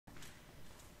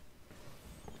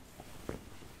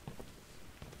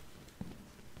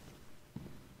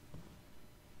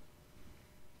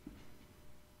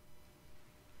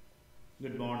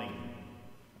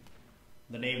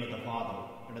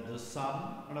and of the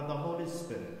Son, and of the Holy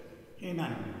Spirit.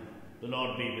 Amen. The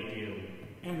Lord be with you.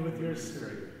 And with your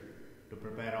spirit. To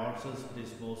prepare ourselves for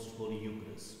this most holy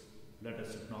Eucharist, let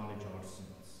us acknowledge our sins.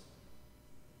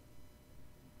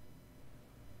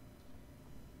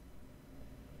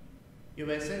 You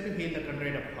were said to heal the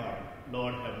contrite of heart.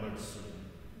 Lord, have mercy.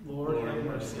 Lord, have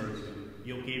mercy.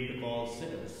 You came to call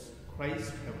sinners.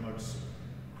 Christ, have mercy.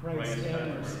 Christ, have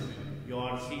mercy. You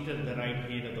are seated at the right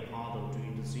hand of the Father to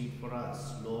intercede for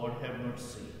us. Lord, have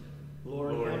mercy.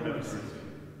 Lord, have mercy.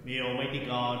 May Almighty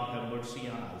God have mercy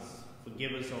on us,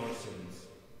 forgive us our sins,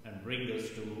 and bring us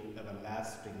to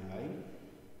everlasting life.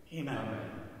 Amen.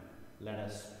 Let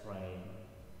us pray.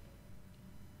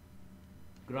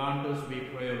 Grant us, we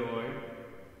pray, Lord,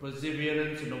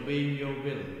 perseverance in obeying your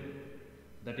will,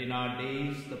 that in our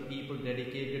days the people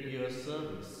dedicated to your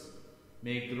service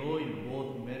may grow in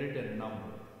both merit and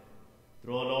number.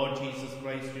 Through our Lord Jesus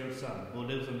Christ, your Son, who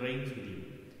lives and reigns with you,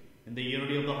 in the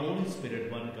unity of the Holy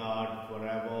Spirit, one God,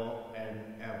 forever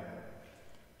and ever.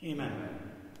 Amen.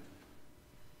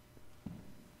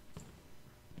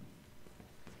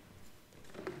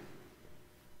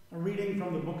 A reading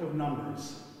from the book of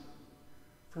Numbers.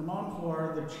 From Mount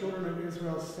Hor, the children of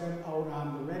Israel set out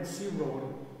on the Red Sea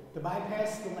road to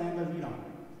bypass the land of Edom.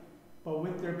 But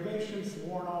with their patience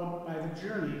worn out by the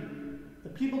journey, the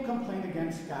people complained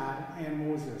against God and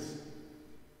Moses.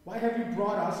 Why have you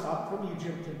brought us up from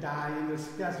Egypt to die in this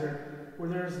desert where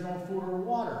there is no food or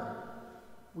water?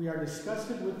 We are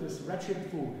disgusted with this wretched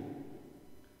food.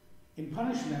 In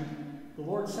punishment, the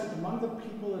Lord sent among the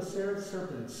people a snare of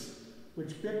serpents,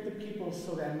 which bit the people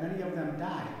so that many of them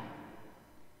died.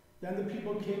 Then the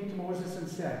people came to Moses and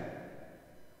said,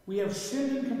 "We have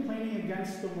sinned in complaining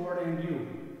against the Lord and you.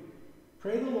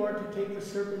 Pray the Lord to take the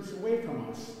serpents away from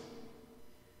us."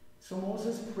 So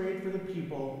Moses prayed for the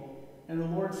people, and the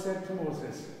Lord said to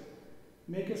Moses,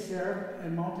 "Make a serpent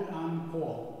and mount it on a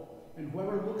pole, and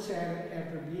whoever looks at it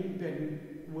after being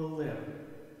bitten will live."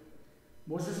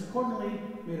 Moses accordingly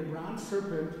made a bronze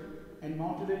serpent and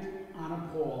mounted it on a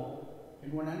pole,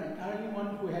 and when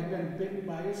anyone who had been bitten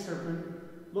by a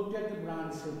serpent looked at the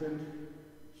bronze serpent,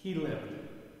 he lived.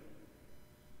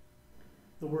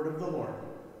 The word of the Lord.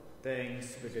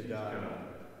 Thanks be to God.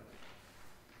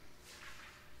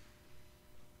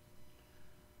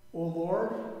 O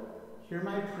Lord, hear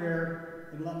my prayer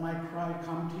and let my cry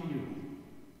come to you.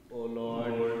 O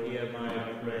Lord, hear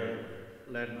my prayer.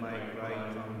 Let my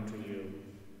cry come to you.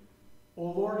 O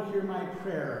Lord, hear my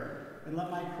prayer and let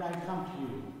my cry come to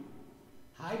you.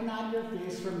 Hide not your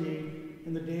face from me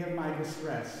in the day of my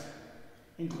distress.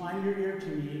 Incline your ear to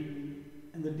me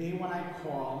in the day when I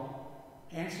call.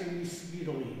 Answer me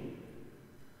speedily.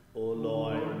 O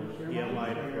Lord, hear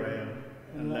my prayer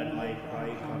and let my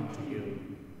cry come to you.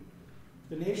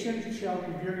 The nations shall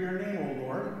revere your name, O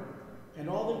Lord, and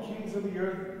all the kings of the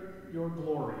earth your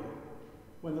glory,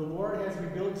 when the Lord has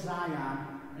rebuilt Zion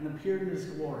and appeared in his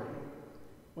glory,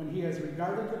 when he has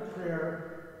regarded the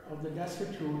prayer of the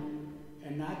destitute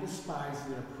and not despised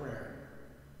their prayer.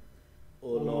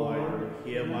 O Lord,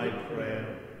 hear my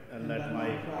prayer and let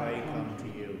my cry come to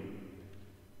you.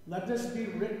 Let this be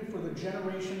written for the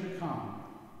generation to come,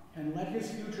 and let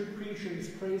his future creatures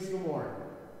praise the Lord.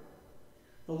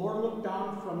 The Lord looked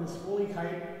down from his holy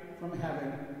height from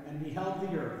heaven and beheld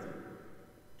the earth,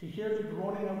 to hear the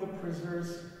groaning of the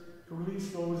prisoners, to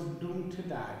release those doomed to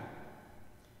die.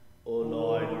 O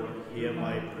Lord, hear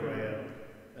my prayer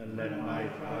and let my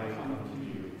cry come to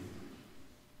you.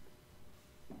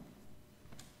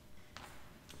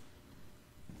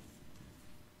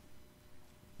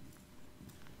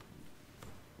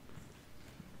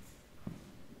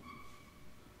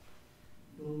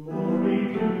 Glory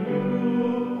to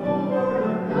you, O Lord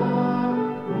of God,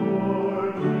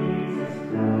 Lord Jesus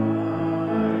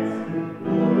Christ.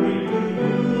 Glory to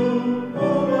you, O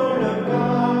Lord of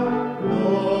God,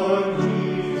 Lord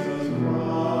Jesus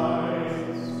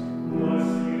Christ.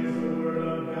 Mercy is the word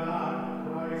of God,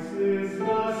 Christ is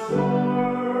the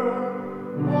sword.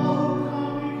 All who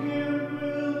come to him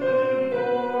will live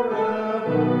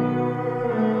forever.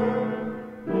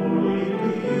 Glory to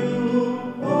you,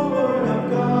 O Lord of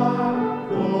God,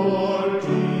 Lord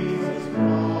Jesus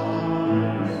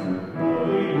Christ.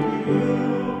 Glory to you,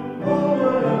 O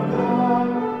Lord of God,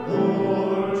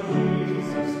 Lord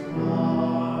Jesus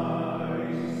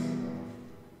Christ.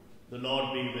 The Lord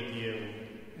be with you.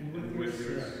 And with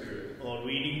your spirit. A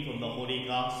reading from the Holy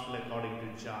Gospel according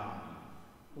to John.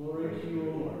 Glory to you,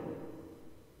 O Lord.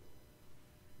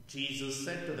 Jesus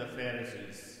said to the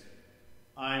Pharisees,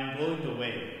 "I am going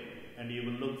away, and you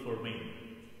will look for me,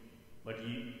 but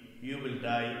you will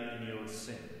die in your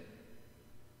sin."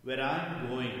 "Where I am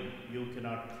going, you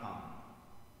cannot come."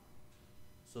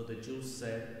 So the Jews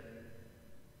said,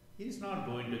 "He is not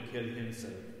going to kill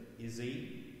himself, is he?"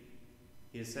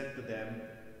 He said to them,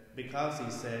 "Because he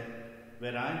said,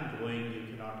 'Where I am going, you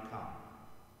cannot come.'"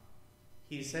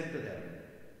 He said to them,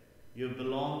 "You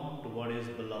belong to what is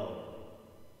below.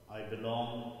 I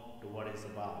belong to what is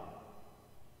above.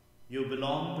 You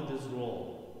belong to this role,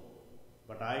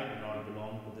 but I do not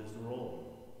belong to this role.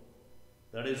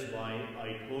 That is why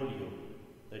I told you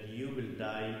that you will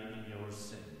die in your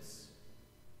sins.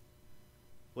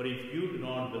 For if you do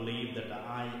not believe that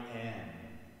I am,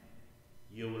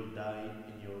 you will die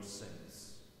in your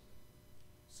sins."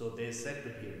 So they said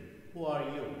to him, "Who are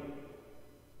you?"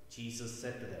 Jesus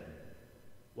said to them,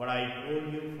 "What I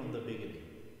told you from the beginning.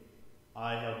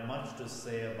 I have much to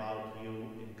say about you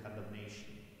in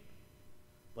condemnation,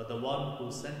 but the one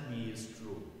who sent me is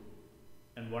true,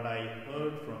 and what I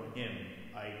heard from him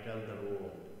I tell the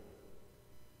world."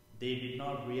 They did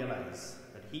not realize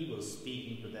that he was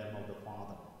speaking to them of the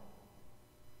Father.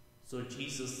 So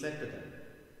Jesus said to them,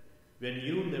 "When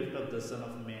you lift up the Son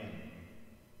of Man,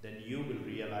 then you will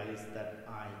realize that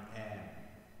I am,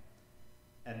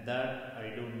 and that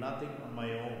I do nothing on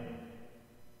my own,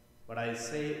 but I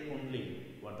say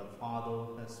only what the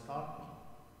Father has taught me.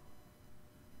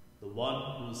 The one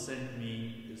who sent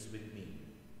me is with me.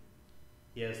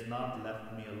 He has not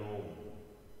left me alone,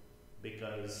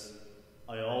 because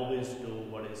I always do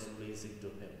what is pleasing to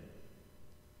him."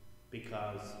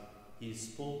 Because he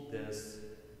spoke this,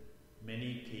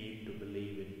 many came to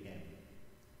believe in him.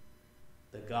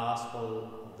 The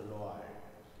Gospel of the Lord.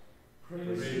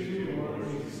 Praise to you, Lord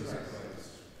Jesus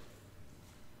Christ.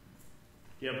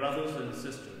 Dear brothers and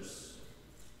sisters,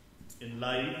 in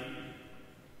life,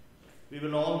 we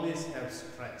will always have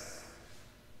stress,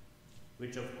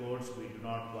 which of course we do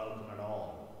not welcome at all.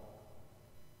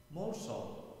 More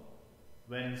so,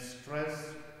 when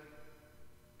stress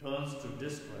turns to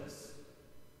distress,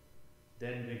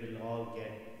 then we will all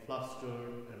get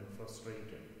flustered and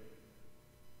frustrated.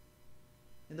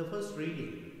 In the first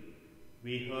reading,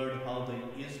 we heard how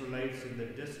the Israelites in the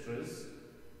distress,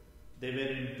 they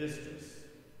were in distress,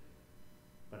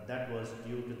 but that was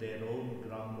due to their own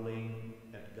grumbling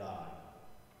at God.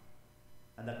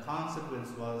 And the consequence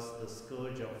was the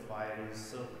scourge of fiery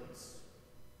serpents.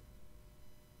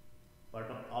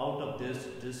 But out of this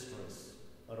distress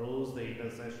arose the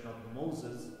intercession of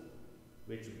Moses,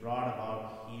 which brought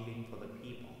about healing for the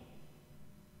people.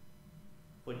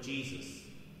 For Jesus,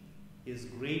 his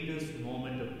greatest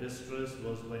moment of distress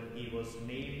was when he was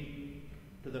nailed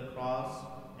to the cross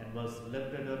and was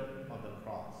lifted up on the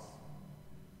cross.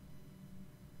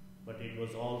 But it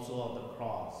was also on the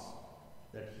cross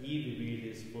that he revealed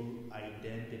his full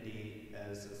identity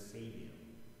as a Savior.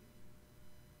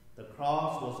 The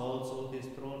cross was also his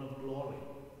throne of glory.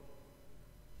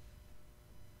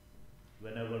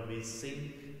 Whenever we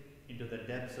sink into the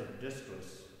depths of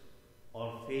distress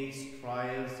or face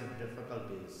trials and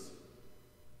difficulties,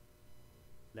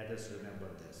 let us remember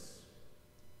this,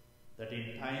 that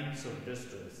in times of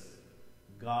distress,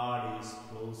 God is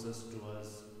closest to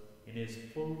us in his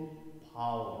full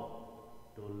power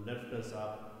to lift us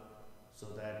up so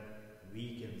that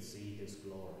we can see his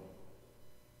glory.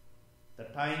 The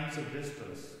times of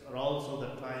distress are also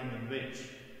the time in which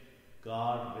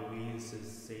God reveals his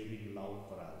saving love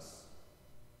for us.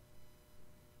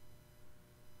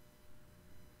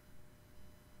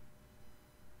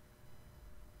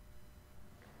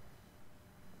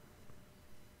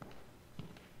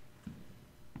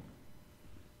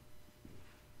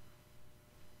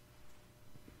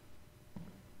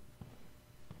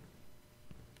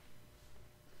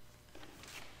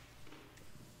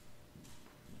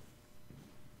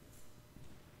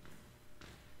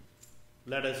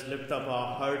 Let us lift up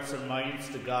our hearts and minds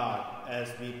to God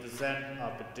as we present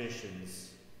our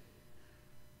petitions.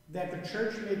 That the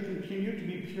church may continue to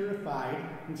be purified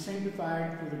and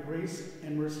sanctified through the grace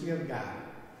and mercy of God.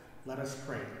 Let us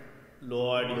pray.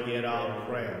 Lord, hear our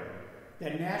prayer.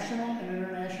 That national and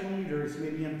international leaders may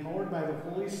be empowered by the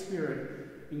Holy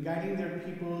Spirit in guiding their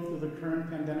people through the current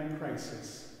pandemic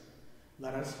crisis.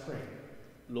 Let us pray.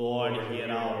 Lord,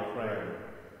 hear our prayer.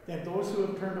 That those who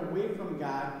have turned away from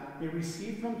God may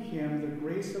receive from him the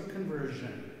grace of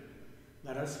conversion.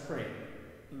 Let us pray.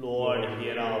 Lord,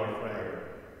 hear our prayer.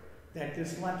 That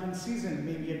this Lenten season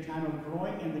may be a time of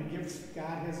growing in the gifts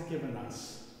God has given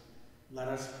us. Let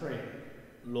us pray.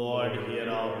 Lord, hear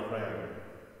our prayer.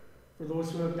 For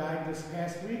those who have died this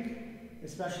past week,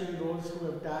 especially those who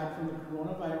have died from the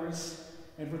coronavirus,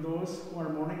 and for those who are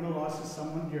mourning the loss of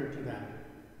someone dear to them,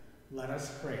 let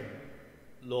us pray.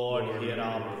 Lord, hear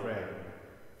our prayer.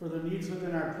 for the needs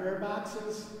within our prayer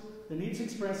boxes, the needs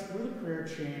expressed through the prayer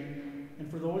chain, and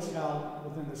for those held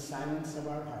within the silence of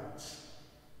our hearts.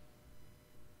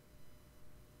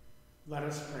 Let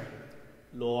us pray.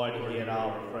 Lord, hear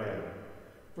our prayer.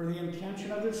 For the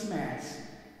intention of this Mass,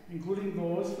 including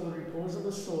those for the repose of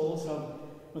the souls of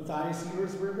Matthias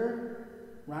Ebersberger,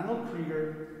 Ronald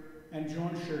Krieger, and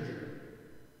Joan Scherger,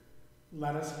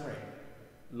 let us pray.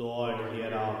 Lord,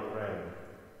 hear our prayer.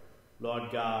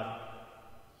 Lord God,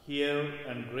 hear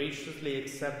and graciously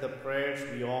accept the prayers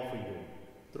we offer you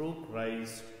through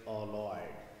Christ our Lord.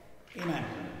 Amen.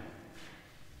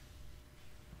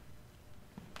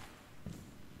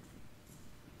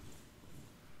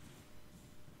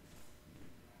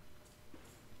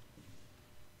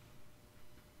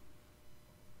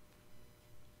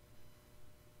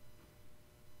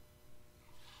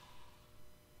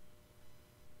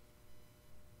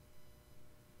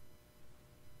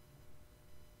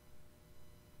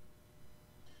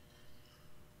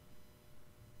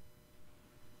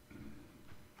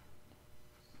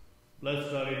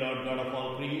 Blessed are you, Lord God of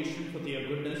all creation, for your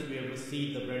goodness we have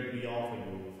received the bread we offer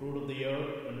you, fruit of the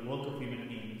earth and work of human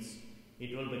hands.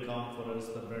 It will become for us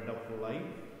the bread of life.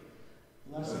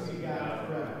 Blessed be God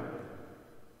forever.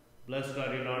 Blessed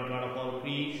are you, Lord God of all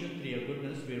creation, for your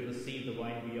goodness we have received the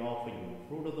wine we offer you,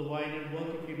 fruit of the wine and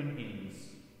work of human hands.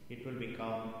 It will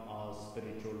become our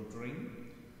spiritual drink.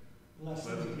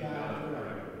 Blessed be God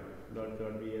forever. Lord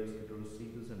God, we ask you to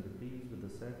receive us and be pleased with the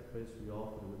sacrifice we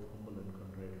offer with humble and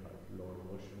contrite heart. Lord,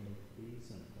 wash me with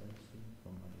peace and cleanse me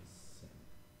from my sin.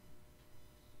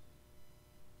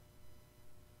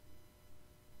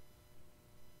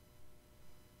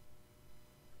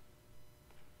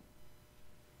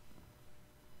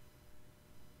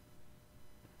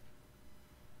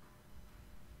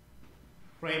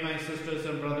 Pray, my sisters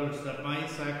and brothers, that my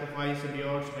sacrifice and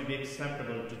yours may be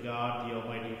acceptable to God, the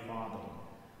Almighty Father.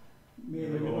 May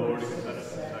the Lord accept the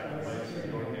sacrifice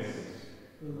in your hands,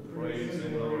 for the praise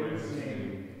and glory of his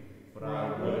name, for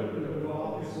our good and of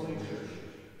all his holy church.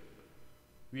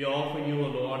 We offer you, O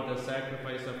Lord, the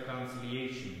sacrifice of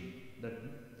conciliation,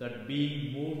 that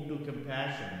being moved to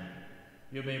compassion,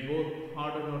 you may both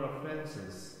pardon our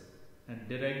offenses and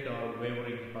direct our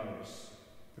wavering hearts,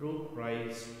 through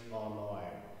Christ our Lord.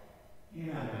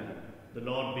 Amen. The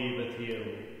Lord be with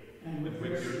you. And with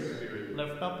your spirit.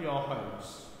 Lift up your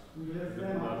hearts. We lift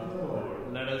them up to the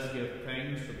Lord. Let us give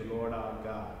thanks to the Lord our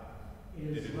God.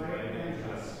 It is right and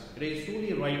just. It is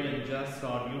truly right and just,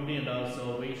 our duty and our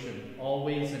salvation,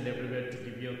 always and everywhere to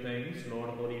give you thanks, Lord,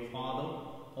 Holy Father,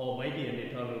 Almighty and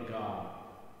eternal God.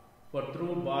 For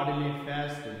through bodily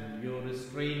fasting you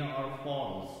restrain our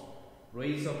falls,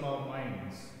 raise up our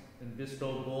minds, and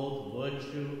bestow both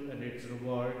virtue and its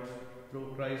rewards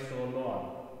through Christ our Lord.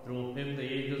 Through him the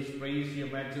angels praise your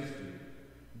majesty.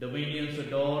 Dominions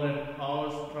adore and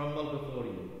powers tremble before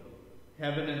you.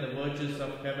 Heaven and the virtues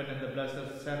of heaven and the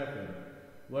blessed seraphim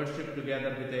worship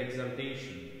together with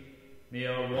exaltation. May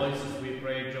our voices, we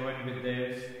pray, join with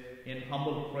theirs in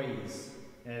humble praise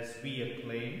as we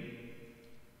acclaim,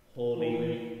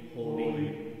 Holy,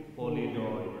 holy, holy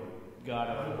Lord, God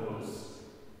of hosts.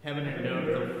 Heaven and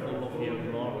earth are full of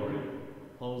your glory.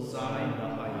 Hosanna in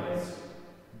the highest.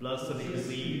 Blessed is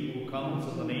he who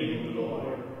comes in the name of the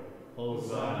Lord.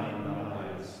 Hosanna in the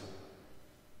highest.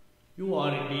 You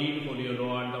are indeed holy, O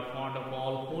Lord, the fount of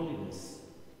all holiness.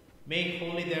 Make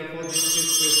holy, therefore, this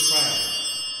gift with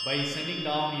prayer, by sending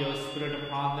down your Spirit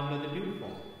upon them with the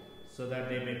dewfall, so that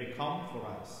they may become for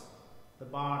us the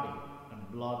body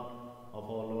and blood of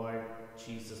our Lord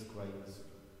Jesus Christ.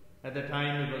 At the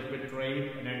time he was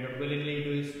betrayed and entered willingly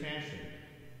into his passion,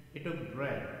 he took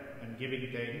bread, and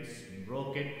giving thanks,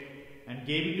 broke it, and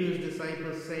gave it to his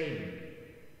disciples, saying,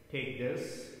 Take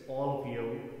this, all of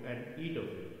you, and eat of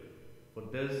it, for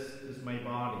this is my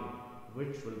body,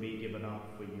 which will be given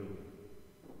up for you.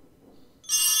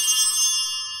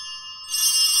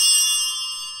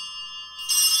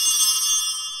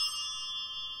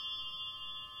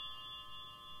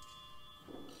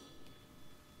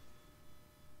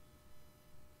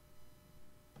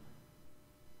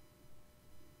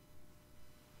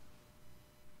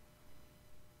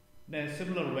 In a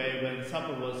similar way, when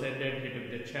supper was ended, he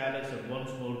took the chalice, and once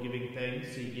more giving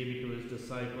thanks, he gave it to his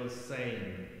disciples,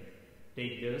 saying,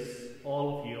 Take this,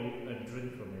 all of you, and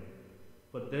drink from it.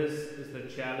 For this is the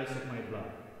chalice of my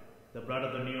blood, the blood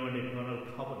of the new and eternal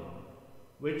covenant,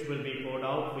 which will be poured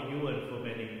out for you and for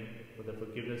many for the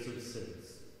forgiveness of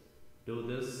sins. Do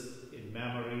this in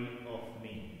memory of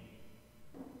me.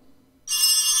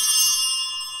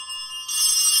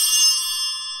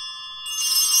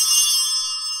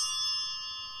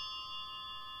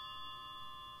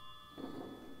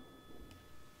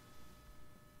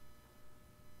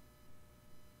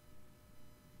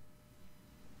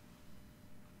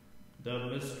 The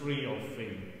mystery of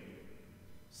faith.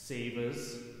 Save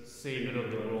us, Saviour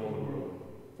of the world,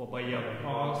 for by your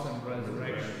cross and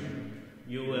resurrection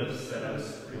you have set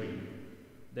us free.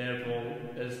 Therefore,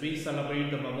 as we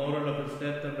celebrate the memorial of his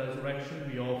death and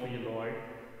resurrection, we offer you, Lord,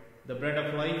 the bread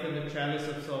of life and the chalice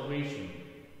of salvation,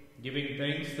 giving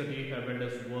thanks that you have made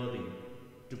us worthy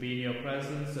to be in your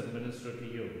presence and minister to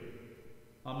you.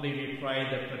 Humbly we pray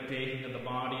that partaking of the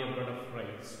body and blood of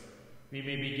Christ, we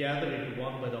may be gathered into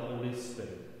one by the Holy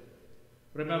Spirit.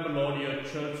 Remember, Lord, your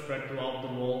church spread throughout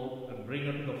the world and bring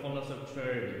her to the fullness of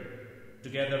charity,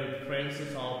 together with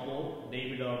Francis our Pope,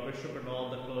 David our Bishop, and all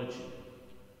the clergy.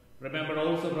 Remember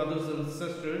also brothers and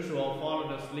sisters who have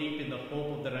fallen asleep in the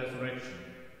hope of the resurrection,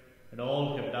 and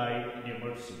all who have died in your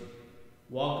mercy.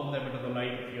 Welcome them into the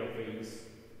light of your face.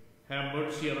 Have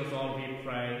mercy on us all, we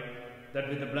pray, that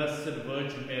with the Blessed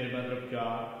Virgin Mary, Mother of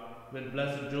God, with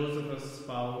blessed Joseph his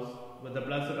spouse, with the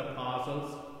blessed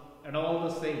apostles, and all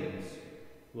the saints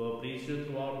who have pleased you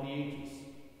throughout the ages,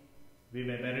 we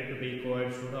may merit to be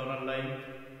co-heirs with eternal life,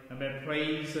 and may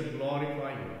praise and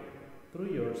glorify you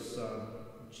through your Son,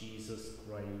 Jesus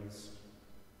Christ.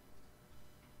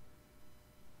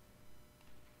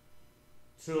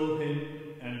 Through him,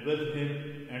 and with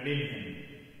him, and in him,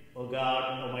 O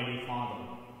God, Almighty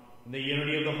Father, in the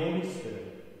unity of the Holy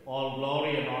Spirit, all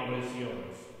glory and honor is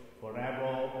yours,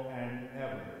 forever and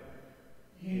ever.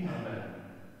 Amen.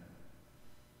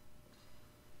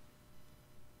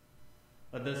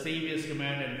 At the Saviour's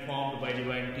command, informed by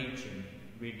divine teaching,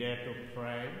 we dare to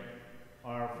pray,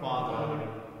 Our Father,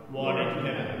 who art in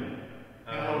heaven,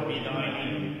 hallowed be thy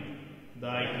name.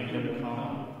 Thy kingdom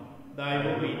come, thy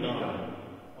will be done,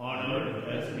 on earth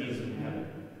as it is in heaven.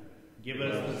 Give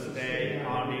us this day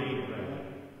our daily bread,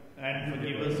 and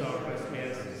forgive us our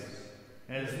trespasses,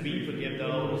 as we forgive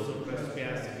those who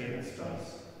trespass against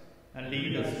us. And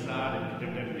lead us not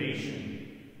into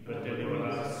temptation, but deliver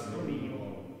us from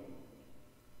evil.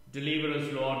 Deliver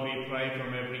us, Lord, we pray,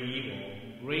 from every evil.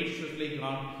 Graciously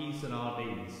grant peace in our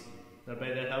days, that by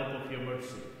the help of your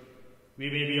mercy, we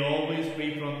may be always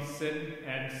free from sin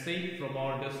and safe from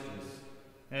all distress,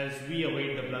 as we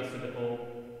await the blessed hope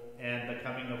and the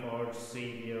coming of our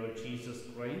Saviour, Jesus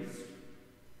Christ.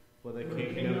 For the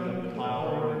kingdom, the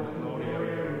power, and the glory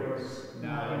are yours,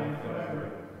 now and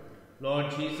forever.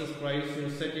 Lord Jesus Christ, who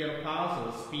said to your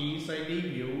apostles, Peace I leave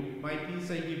you, my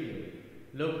peace I give you.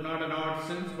 Look not on our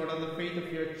sins, but on the faith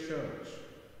of your church,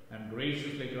 and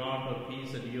graciously grant her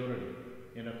peace and unity,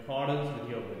 in accordance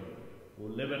with your will, who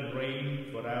live and reign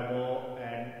forever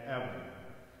and ever.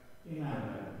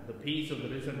 Amen. The peace of the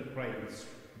risen Christ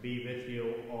be with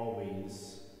you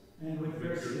always. And with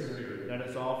your spirit. Let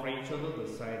us offer each other the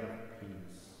sign of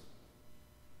peace.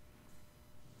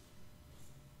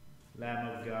 Lamb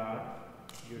of God,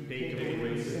 you take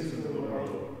away the sins of the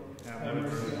world, have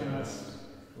mercy on us.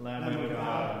 Lamb of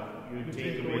God, you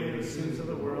take away the sins of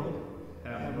the world,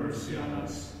 have mercy on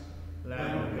us.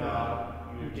 Lamb of God,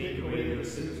 you take away the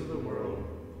sins of the world,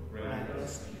 grant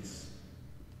us peace.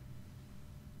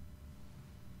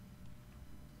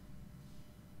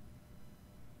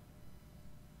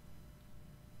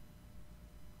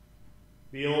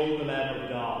 Behold the Lamb of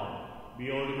God.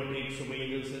 Behold him who takes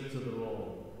away the sins of the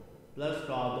world. Blessed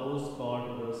are those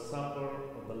called to the supper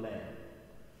of the Lamb.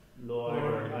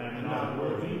 Lord, I am not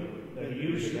worthy that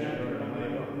you should enter into my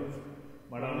mouth,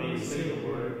 but only say the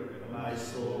word, and my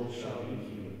soul shall be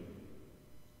healed.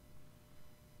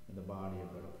 In the body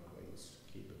and blood of Christ,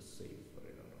 keep us safe for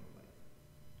eternal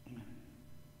life. Amen.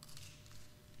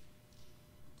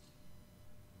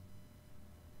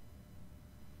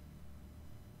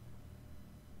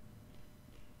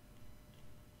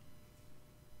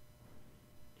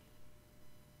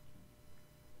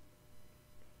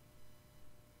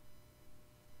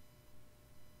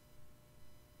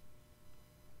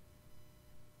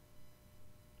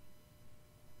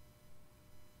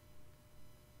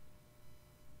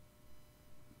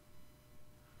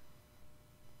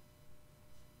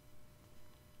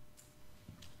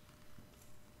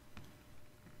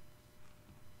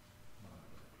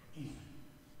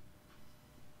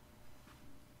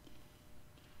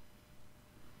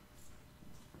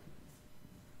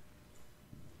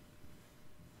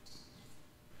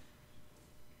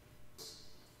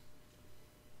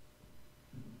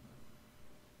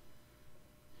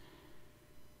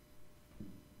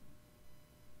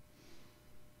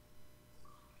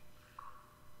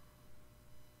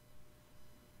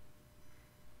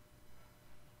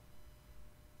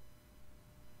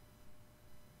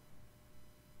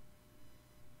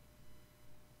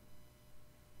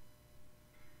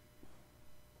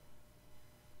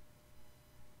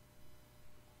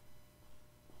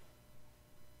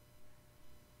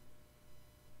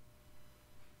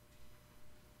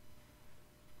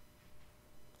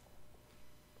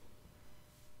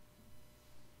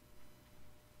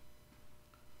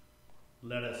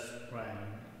 Let us pray.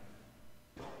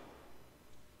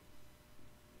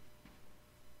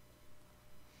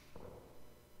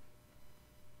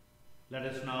 Let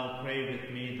us now pray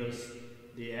with me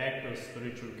the act of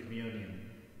spiritual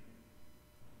communion.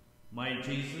 My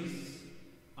Jesus,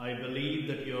 I believe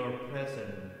that you are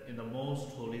present in the most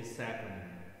holy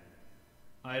sacrament.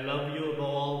 I love you above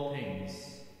all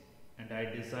things, and I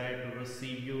desire to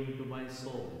receive you into my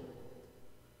soul.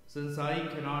 Since I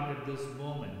cannot at this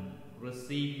moment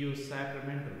receive you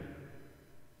sacramentally,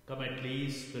 come at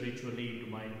least spiritually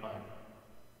into my heart.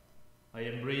 I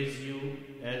embrace you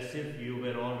as if you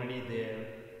were already there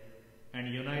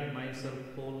and unite myself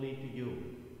wholly to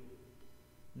you.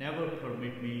 Never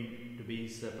permit me to be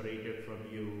separated from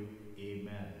you.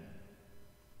 Amen.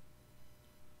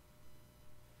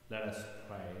 Let us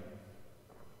pray.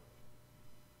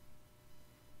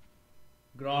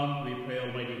 Grant, we pray,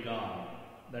 Almighty God,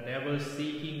 that ever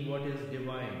seeking what is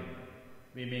divine,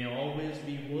 we may always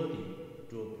be worthy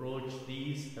to approach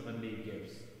these heavenly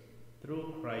gifts.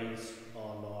 Through Christ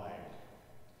our Lord.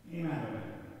 Amen.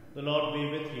 The Lord be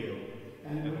with you.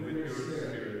 And with your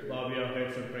spirit. Bow your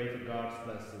heads and pray for God's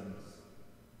blessings.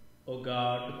 O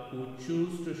God, who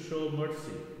choose to show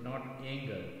mercy, not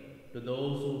anger, to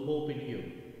those who hope in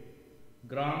you,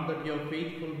 grant that your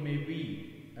faithful may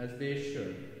be as they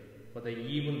should for the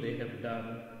evil they have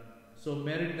done, so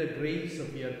merit the grace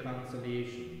of your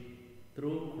consolation.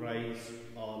 Through Christ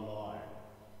our Lord.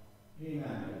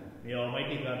 Amen. May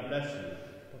Almighty God bless you,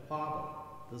 the Father,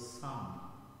 the Son,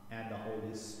 and the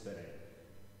Holy Spirit.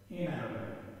 Amen.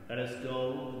 Let us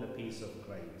go in the peace of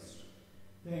Christ.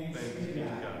 Thanks be to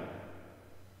God.